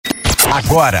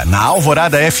Agora, na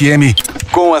Alvorada FM,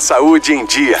 com a saúde em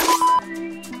dia.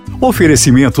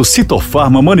 Oferecimento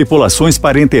Citofarma Manipulações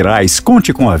Parenterais.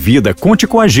 Conte com a vida, conte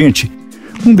com a gente.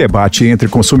 Um debate entre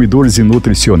consumidores e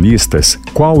nutricionistas.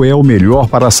 Qual é o melhor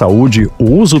para a saúde,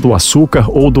 o uso do açúcar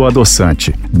ou do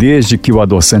adoçante? Desde que o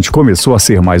adoçante começou a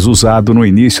ser mais usado no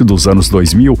início dos anos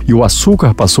 2000 e o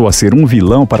açúcar passou a ser um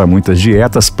vilão para muitas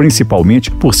dietas, principalmente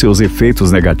por seus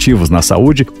efeitos negativos na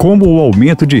saúde, como o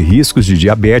aumento de riscos de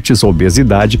diabetes,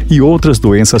 obesidade e outras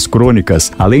doenças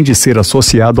crônicas, além de ser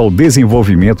associado ao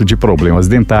desenvolvimento de problemas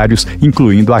dentários,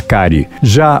 incluindo a cárie.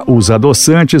 Já os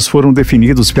adoçantes foram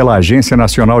definidos pela Agência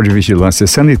Nacional de Vigilância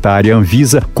Sanitária,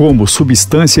 Anvisa, como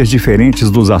substâncias diferentes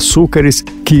dos açúcares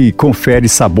que confere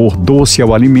sabor doce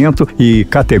ao alimento e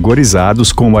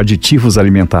categorizados como aditivos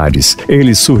alimentares.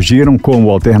 Eles surgiram como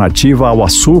alternativa ao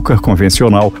açúcar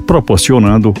convencional,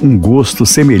 proporcionando um gosto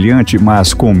semelhante,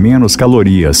 mas com menos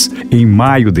calorias. Em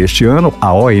maio deste ano,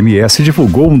 a OMS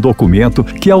divulgou um documento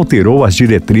que alterou as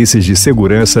diretrizes de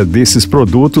segurança desses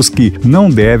produtos que não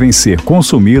devem ser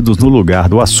consumidos no lugar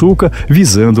do açúcar,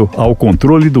 visando ao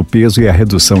controle do peso e a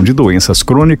redução de doenças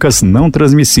crônicas não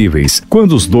transmissíveis.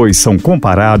 Quando os dois são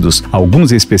comparados,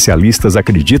 alguns especialistas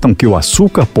acreditam que o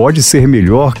açúcar pode ser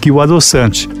melhor que o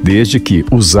adoçante, desde que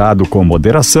usado com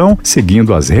moderação,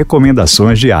 seguindo as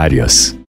recomendações diárias.